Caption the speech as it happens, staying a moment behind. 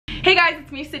Hey guys,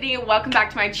 it's me, Sidney. Welcome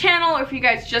back to my channel. Or if you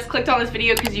guys just clicked on this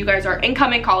video because you guys are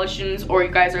incoming college students or you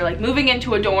guys are like moving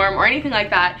into a dorm or anything like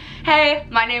that, hey,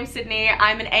 my name's Sidney.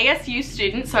 I'm an ASU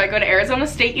student, so I go to Arizona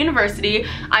State University.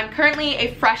 I'm currently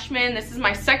a freshman. This is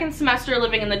my second semester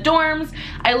living in the dorms.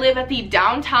 I live at the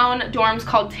downtown dorms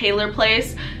called Taylor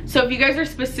Place. So if you guys are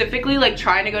specifically like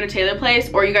trying to go to Taylor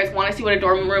Place or you guys want to see what a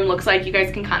dorm room looks like, you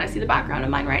guys can kind of see the background of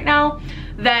mine right now,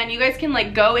 then you guys can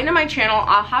like go into my channel.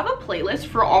 I'll have a playlist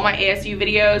for all my ASU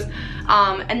videos,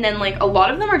 and then like a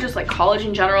lot of them are just like college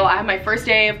in general. I have my first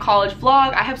day of college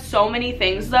vlog. I have so many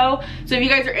things though, so if you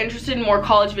guys are interested in more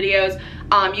college videos,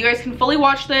 you guys can fully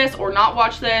watch this or not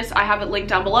watch this. I have it linked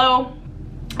down below.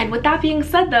 And with that being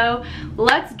said though,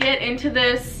 let's get into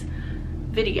this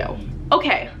video.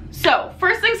 Okay, so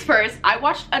first things first, I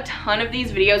watched a ton of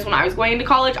these videos when I was going into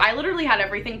college. I literally had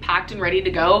everything packed and ready to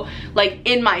go, like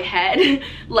in my head,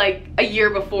 like a year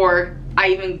before I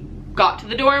even got to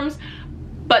the dorms.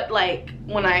 But like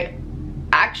when I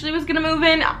actually was gonna move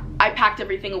in, I packed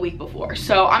everything a week before.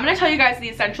 So I'm gonna tell you guys the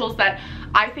essentials that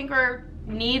I think are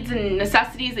needs and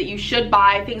necessities that you should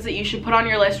buy, things that you should put on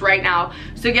your list right now.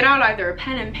 So get out either a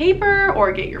pen and paper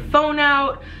or get your phone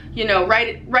out, you know,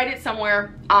 write it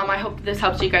somewhere. I hope this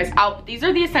helps you guys out. But these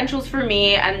are the essentials for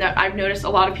me, and that I've noticed a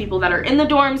lot of people that are in the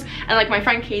dorms, and like my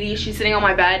friend Katie, she's sitting on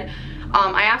my bed.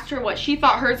 I asked her what she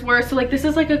thought hers were, so like this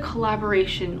is like a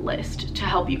collaboration list to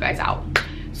help you guys out.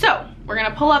 So we're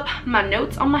gonna pull up my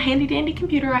notes on my handy dandy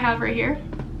computer I have right here,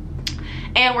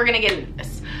 and we're gonna get into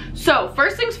this. So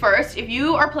first things first, if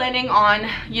you are planning on,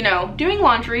 you know, doing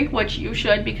laundry, which you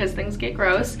should because things get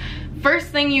gross, first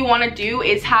thing you want to do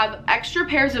is have extra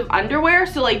pairs of underwear.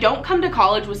 So like don't come to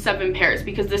college with 7 pairs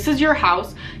because this is your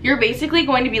house. You're basically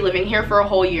going to be living here for a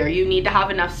whole year. You need to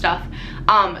have enough stuff.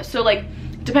 So like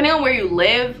depending on where you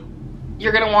live,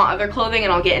 you're gonna want other clothing,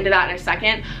 and I'll get into that in a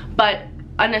second. But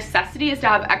a necessity is to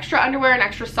have extra underwear and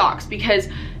extra socks, because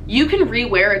you can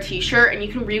rewear a t-shirt and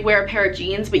you can rewear a pair of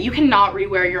jeans, but you cannot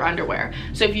rewear your underwear.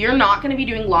 So if you're not going to be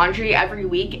doing laundry every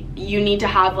week, you need to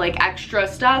have like extra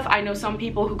stuff. I know some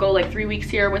people who go like 3 weeks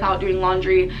here without doing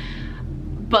laundry,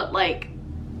 but like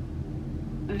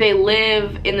they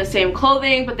live in the same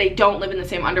clothing but they don't live in the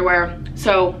same underwear.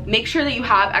 So make sure that you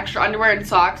have extra underwear and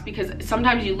socks, because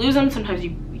sometimes you lose them, sometimes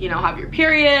you know, have your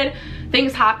period,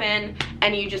 things happen,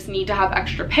 and you just need to have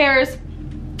extra pairs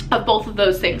of both of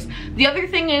those things. The other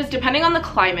thing is, depending on the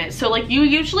climate, so like you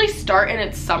usually start and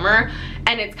it's summer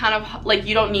and it's kind of like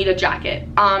you don't need a jacket.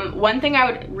 One thing I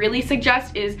would really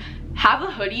suggest is have a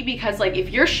hoodie, because like if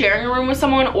you're sharing a room with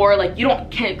someone or like you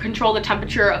can't control the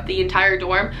temperature of the entire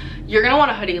dorm, you're gonna want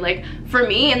a hoodie. Like for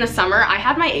me in the summer, I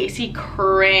had my AC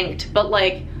cranked, but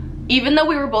like even though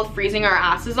we were both freezing our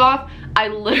asses off, I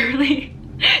literally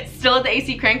still had the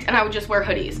AC cranked and I would just wear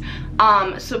hoodies.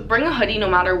 So bring a hoodie no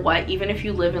matter what, even if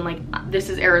you live in like, this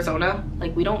is Arizona,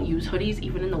 like we don't use hoodies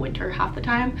even in the winter half the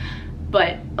time,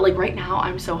 but like right now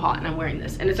I'm so hot and I'm wearing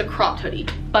this, and it's a cropped hoodie.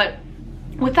 But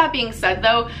with that being said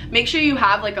though, make sure you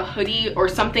have like a hoodie or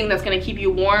something that's gonna keep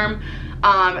you warm,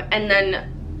 and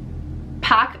then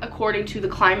pack according to the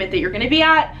climate that you're gonna be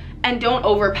at, and don't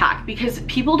overpack, because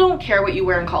people don't care what you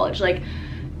wear in college. Like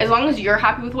as long as you're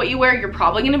happy with what you wear, you're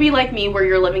probably gonna be like me, where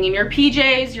you're living in your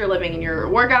PJs, you're living in your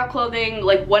workout clothing,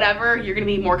 like whatever. You're gonna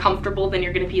be more comfortable than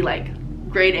you're gonna be like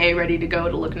grade A ready to go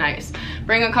to look nice.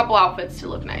 Bring a couple outfits to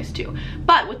look nice too.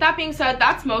 But with that being said,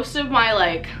 that's most of my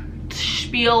like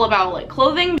spiel about like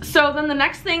clothing. So then the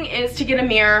next thing is to get a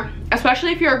mirror,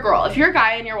 especially if you're a girl. If you're a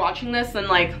guy and you're watching this, then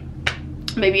like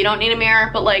maybe you don't need a mirror,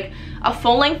 but like a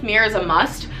full-length mirror is a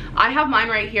must. I have mine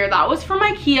right here. That was from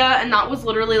IKEA, and that was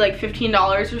literally like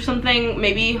 $15 or something,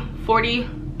 maybe 40,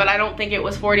 but I don't think it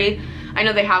was 40. I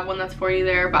know they have one that's 40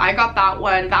 there, but I got that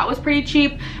one. That was pretty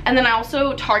cheap. And then I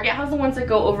also, Target has the ones that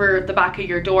go over the back of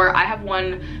your door. I have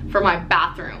one for my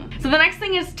bathroom. So the next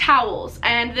thing is towels,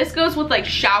 and this goes with like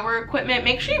shower equipment.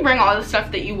 Make sure you bring all the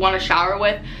stuff that you want to shower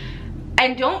with,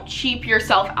 and don't cheap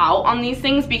yourself out on these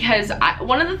things, because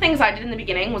one of the things I did in the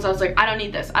beginning was I was like, I don't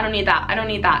need this, I don't need that, I don't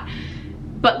need that.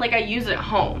 But like I use it at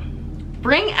home.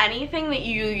 Bring anything that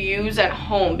you use at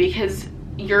home, because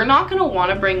you're not gonna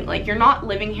wanna bring, like you're not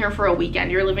living here for a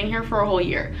weekend, you're living here for a whole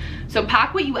year. So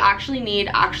pack what you actually need,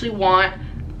 actually want.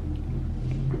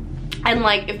 And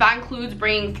like if that includes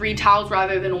bringing 3 towels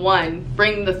rather than 1,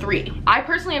 bring the 3. I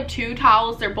personally have 2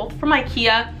 towels, they're both from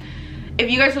IKEA. If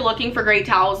you guys are looking for great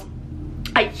towels,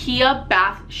 IKEA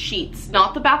bath sheets,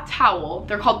 not the bath towel,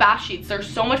 they're called bath sheets. They're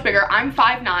so much bigger. I'm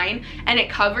 5'9", and it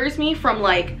covers me from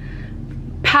like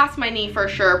past my knee for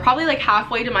sure, probably like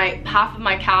halfway to half of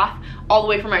my calf, all the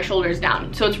way from my shoulders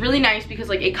down. So it's really nice because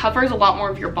like it covers a lot more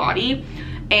of your body,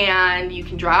 and you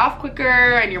can dry off quicker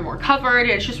and you're more covered.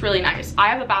 It's just really nice. I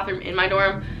have a bathroom in my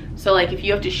dorm, so like if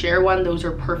you have to share one, those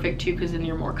are perfect too because then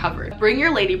you're more covered. Bring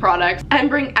your lady products and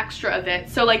bring extra of it.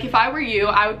 So like if I were you,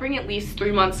 I would bring at least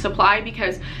 3 months supply,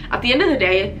 because at the end of the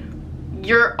day,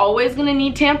 you're always gonna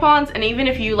need tampons, and even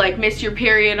if you like miss your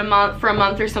period for a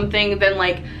month or something, then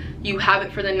like you have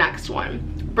it for the next one.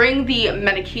 Bring the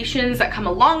medications that come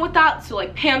along with that, so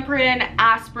like Pamprin,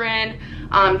 aspirin,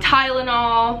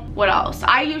 Tylenol. What else?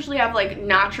 I usually have like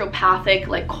naturopathic,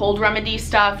 like cold remedy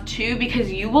stuff too,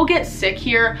 because you will get sick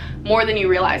here more than you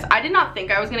realize. I did not think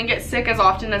I was gonna get sick as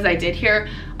often as I did here.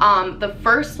 The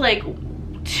first like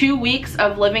 2 weeks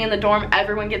of living in the dorm,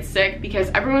 everyone gets sick because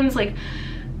everyone's like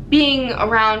being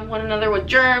around one another with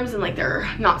germs, and like they're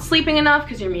not sleeping enough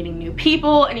because you're meeting new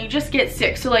people and you just get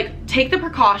sick. So like take the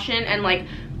precaution and like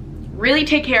really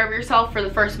take care of yourself for the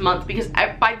first month, because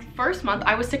by the first month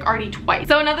I was sick already twice.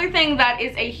 So another thing that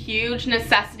is a huge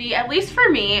necessity, at least for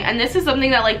me, and this is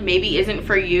something that like maybe isn't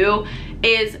for you,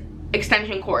 is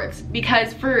extension cords.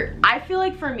 Because I feel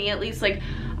like for me at least, like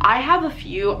I have a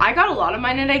few. I got a lot of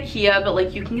mine at IKEA, but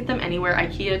like you can get them anywhere,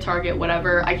 IKEA, Target,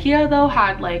 whatever. IKEA though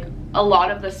had like a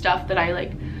lot of the stuff that I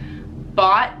like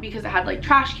bought because it had like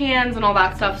trash cans and all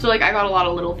that stuff, so like I got a lot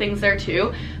of little things there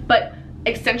too. But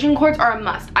extension cords are a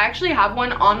must. I actually have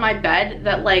one on my bed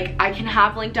that like I can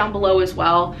have linked down below as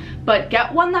well, but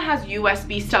get one that has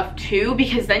USB stuff too,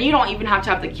 because then you don't even have to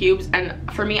have the cubes. And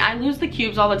for me, I lose the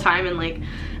cubes all the time, and like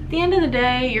at the end of the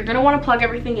day, you're gonna want to plug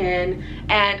everything in,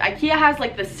 and IKEA has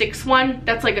like the 6 one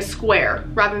that's like a square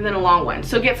rather than a long one.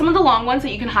 So get some of the long ones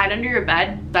that you can hide under your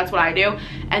bed. That's what I do.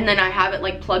 And then I have it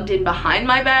like plugged in behind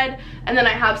my bed, and then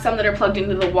I have some that are plugged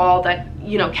into the wall that,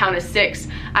 you know, count as 6.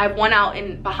 I have one out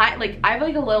in behind, like I have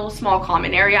like a little small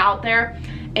common area out there,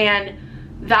 and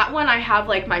that one I have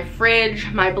like my fridge,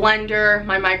 my blender,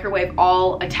 my microwave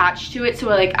all attached to it, so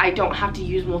like I don't have to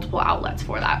use multiple outlets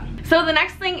for that. So the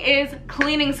next thing is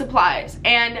cleaning supplies,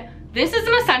 and this is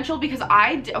an essential because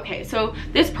okay, so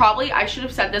this probably, I should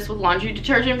have said this with laundry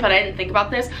detergent, but I didn't think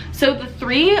about this. So the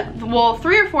 3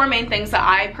 or 4 main things that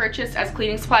I purchased as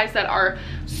cleaning supplies that are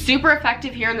super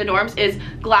effective here in the dorms is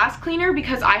glass cleaner,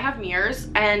 because I have mirrors,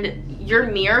 and your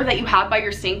mirror that you have by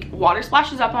your sink, water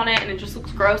splashes up on it and it just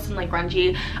looks gross and like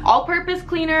grungy. All-purpose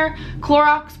cleaner,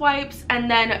 Clorox wipes,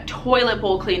 and then toilet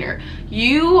bowl cleaner.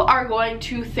 You are going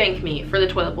to thank me for the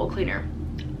toilet bowl cleaner.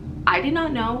 I did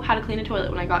not know how to clean a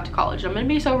toilet when I got to college. I'm gonna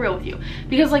be so real with you,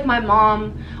 because like my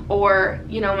mom or,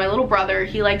 you know, my little brother,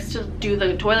 he likes to do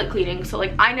the toilet cleaning, so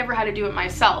like I never had to do it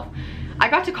myself. I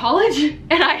got to college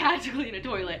and I had to clean a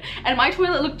toilet, and my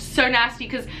toilet looked so nasty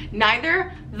because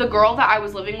neither the girl that I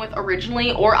was living with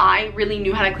originally or I really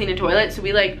knew how to clean a toilet. So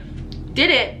we like did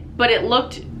it, but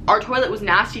our toilet was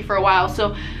nasty for a while.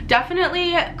 So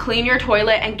definitely clean your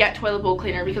toilet and get toilet bowl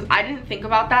cleaner, because I didn't think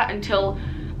about that until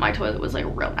my toilet was like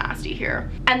real nasty here.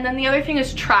 And then the other thing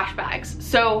is trash bags.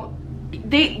 So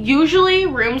usually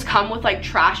rooms come with like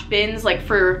trash bins, like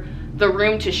for the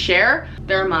room to share.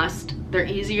 They're a must. They're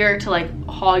easier to like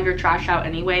haul your trash out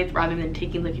anyway rather than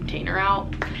taking the container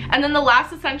out. And then the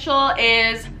last essential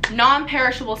is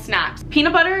non-perishable snacks.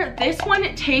 Peanut butter, this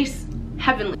one tastes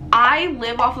heavenly. I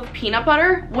live off of peanut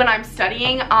butter when I'm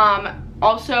studying.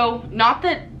 Also, not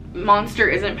that Monster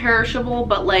isn't perishable,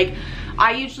 but like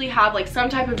I usually have like some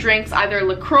type of drinks, either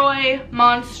LaCroix,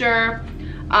 Monster,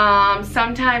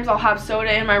 sometimes I'll have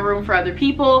soda in my room for other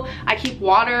people. I keep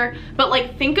water, but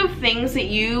like think of things that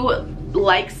you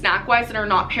like snack wise that are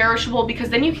not perishable, because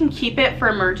then you can keep it for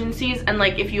emergencies. And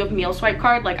like if you have meal swipe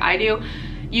card like I do,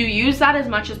 you use that as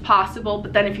much as possible.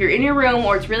 But then if you're in your room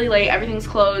or it's really late, everything's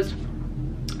closed,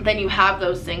 then you have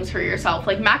those things for yourself.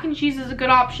 Like mac and cheese is a good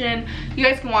option. You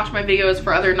guys can watch my videos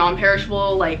for other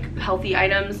non-perishable like healthy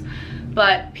items,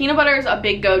 but peanut butter is a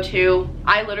big go-to.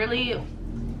 I literally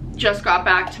just got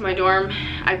back to my dorm.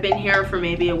 I've been here for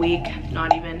maybe a week,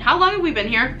 not even. How long have we been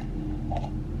here?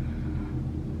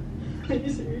 Are you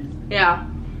serious? Yeah.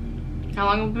 How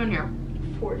long have we been here?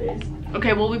 4 days.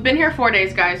 Okay, well we've been here 4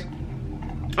 days, guys.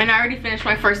 And I already finished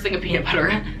my first thing of peanut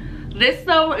butter. This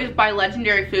though is by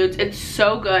Legendary Foods. It's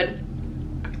so good.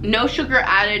 No sugar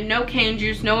added, no cane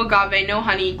juice, no agave, no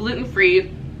honey,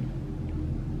 gluten-free.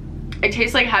 It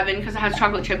tastes like heaven because it has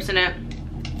chocolate chips in it.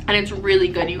 And it's really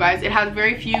good, you guys. It has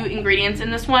very few ingredients in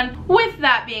this one. With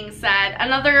that being said,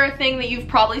 another thing that you've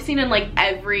probably seen in like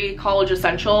every college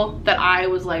essential that I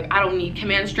was like, I don't need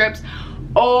command strips.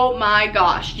 Oh my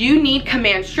gosh, you need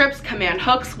command strips, command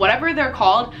hooks, whatever they're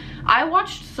called. I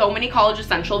watched so many college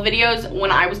essential videos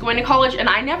when I was going to college, and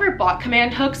I never bought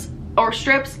command hooks or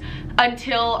strips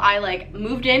until I like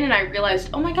moved in and I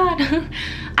realized, oh my god,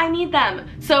 I need them.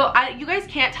 So you guys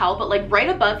can't tell, but like right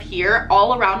above here,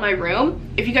 all around my room,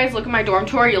 if you guys look at my dorm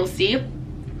tour, you'll see,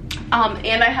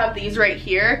 and I have these right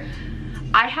here.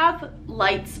 I have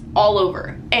lights all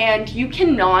over, and you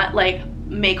cannot like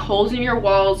make holes in your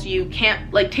walls. You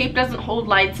can't, like, tape doesn't hold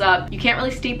lights up. You can't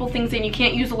really staple things in. You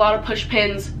can't use a lot of push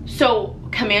pins. So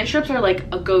command strips are like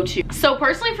a go-to. So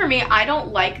personally for me, I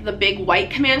don't like the big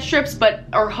white command strips,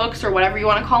 or hooks or whatever you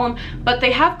want to call them, but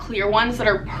they have clear ones that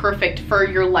are perfect for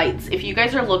your lights. If you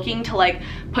guys are looking to like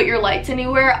put your lights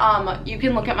anywhere, you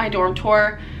can look at my dorm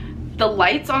tour. The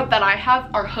lights that I have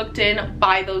are hooked in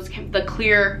by the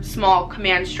clear small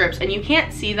command strips, and you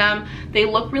can't see them. They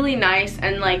look really nice,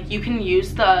 and like you can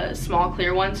use the small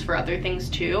clear ones for other things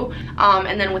too.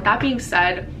 And then with that being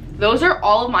said, those are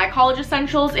all of my college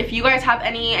essentials. If you guys have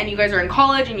any and you guys are in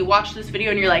college and you watch this video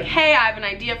and you're like, hey, I have an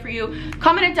idea for you,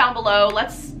 comment it down below.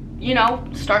 Let's, you know,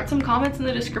 start some comments in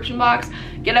the description box.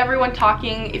 Get everyone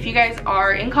talking. If you guys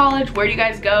are in college, where do you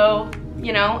guys go?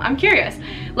 You know, I'm curious.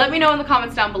 Let me know in the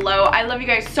comments down below. I love you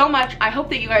guys so much. I hope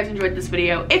that you guys enjoyed this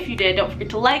video. If you did, don't forget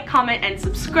to like, comment, and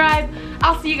subscribe.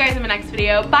 I'll see you guys in my next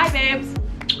video. Bye, babes.